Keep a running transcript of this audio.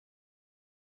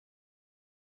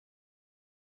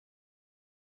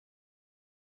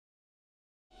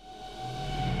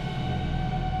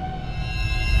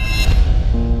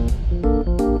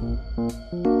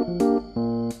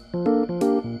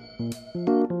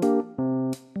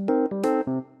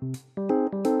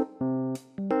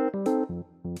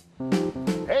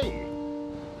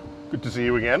to see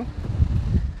you again.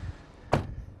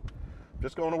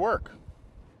 Just going to work.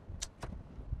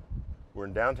 We're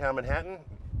in downtown Manhattan,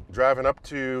 driving up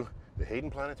to the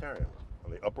Hayden Planetarium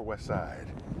on the Upper West Side.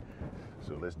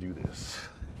 So let's do this.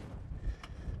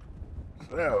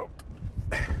 So,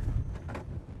 let's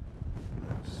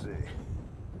see.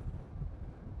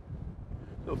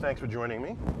 So thanks for joining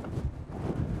me.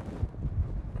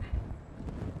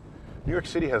 New York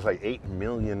City has like 8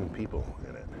 million people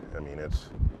in it. I mean, it's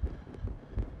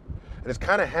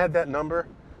kind of had that number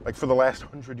like for the last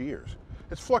 100 years.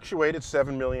 It's fluctuated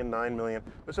 7 million, 9 million,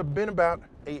 but it's been about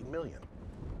 8 million.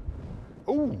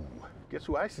 Ooh, guess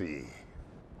who I see?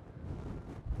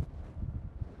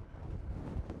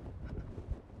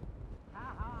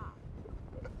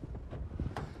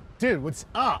 Dude, what's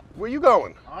up? Where you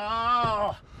going?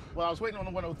 Oh, well, I was waiting on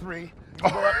the 103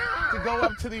 to go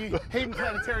up to the Hayden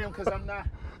Planetarium because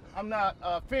I'm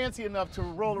not fancy enough to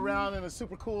roll around in a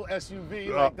super cool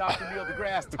SUV like Dr. Neil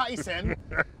deGrasse Tyson.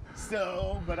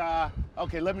 So, but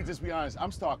okay, let me just be honest.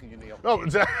 I'm stalking you, Neil. Oh,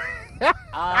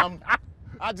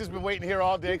 I've just been waiting here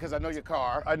all day because I know your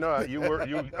car. I know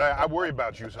I worry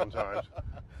about you sometimes.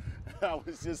 I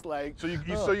was just like, so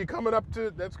you coming up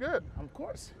to? That's good. Of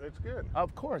course. That's good.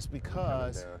 Of course,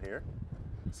 because down here.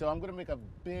 So I'm going to make a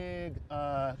big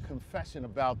confession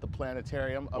about the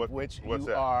planetarium, of which you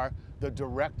that? are the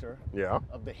director. Yeah.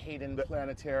 Of the Hayden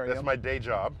Planetarium. That's my day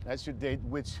job. That's your day,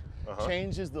 which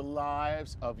changes the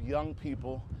lives of young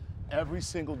people every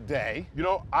single day. You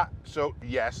know, so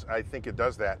yes, I think it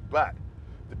does that, but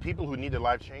the people who need their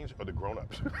life changed are the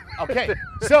grown-ups. Okay,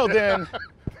 so then,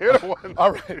 they're the ones.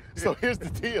 All right, so here's the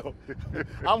deal.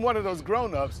 I'm one of those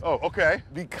grown-ups. Oh, okay.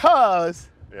 Because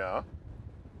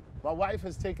my wife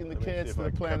has taken the kids to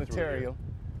the planetarium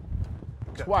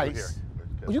twice.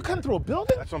 Well, you come through a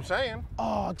building? That's what I'm saying.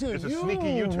 Oh, dude, it's a sneaky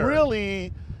U-turn.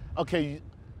 Really? Okay.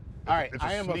 All right. It's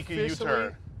a sneaky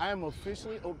U-turn. I am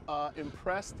officially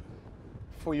impressed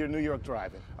for your New York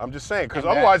driving. I'm just saying, because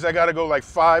otherwise I got to go like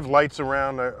 5 lights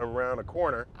around a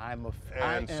corner. I am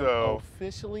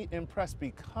officially impressed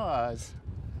because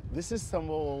this is some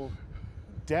old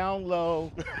down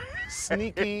low,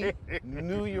 sneaky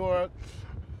New York.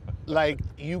 Like,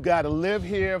 you got to live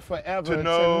here forever to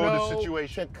know the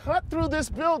situation. To cut through this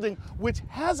building, which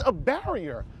has a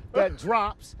barrier that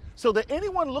drops, so that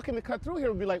anyone looking to cut through here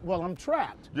would be like, well, I'm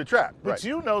trapped. You're trapped, right. But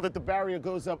you know that the barrier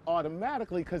goes up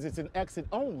automatically because it's an exit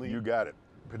only. You got it.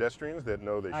 Pedestrians that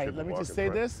know they shouldn't walk in front. All right, let me just say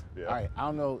this. Yeah. All right, I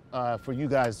don't know, for you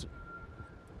guys,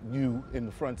 you in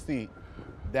the front seat,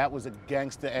 that was a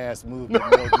gangster-ass move that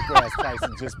Neil deGrasse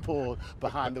Tyson just pulled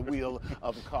behind the wheel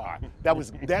of a car.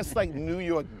 That's like New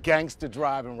York gangster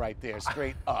driving right there,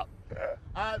 straight up.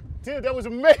 Dude, that was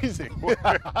amazing.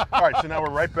 All right, so now we're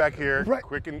right back here, right.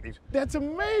 Quick and easy. That's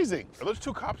amazing. Are those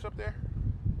 2 cops up there?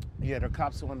 Yeah, they're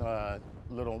cops on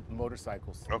little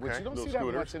motorcycles. Okay, which you don't see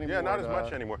scooters. That much anymore. Yeah, not as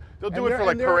much anymore. They'll do it for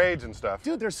like parades and stuff.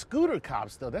 Dude, they're scooter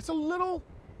cops though. That's a little,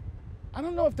 I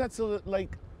don't know if that's a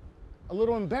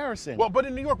little embarrassing. Well, but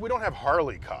in New York, we don't have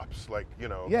Harley cops like,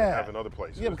 have in other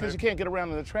places. Yeah, because you can't get around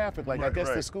in the traffic. Like, right, I guess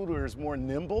the scooter is more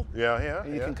nimble. Yeah.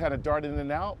 And you can kind of dart in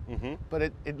and out. But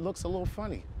it looks a little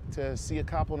funny to see a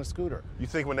cop on a scooter. You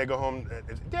think when they go home,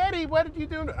 Daddy, what did you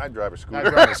do? I drive a scooter. I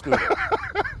drive a scooter.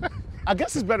 I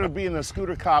guess it's better being a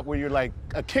scooter cop where you're like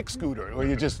a kick scooter, or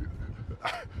you're just,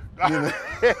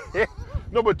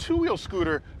 No, but 2-wheel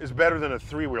scooter is better than a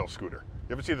 3-wheel scooter.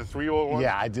 You ever see the 3-wheel one?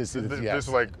 Yeah, I did see this, yes. Just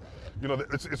like,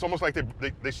 it's almost like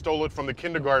they stole it from the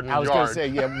kindergarten yard. I was going to say,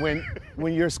 yeah,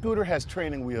 when your scooter has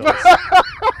training wheels,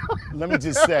 let me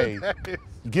just say,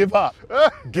 give up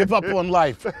on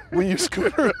life. When you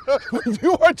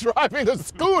are driving a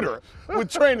scooter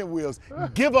with training wheels,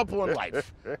 give up on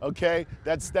life, okay?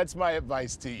 That's my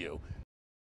advice to you.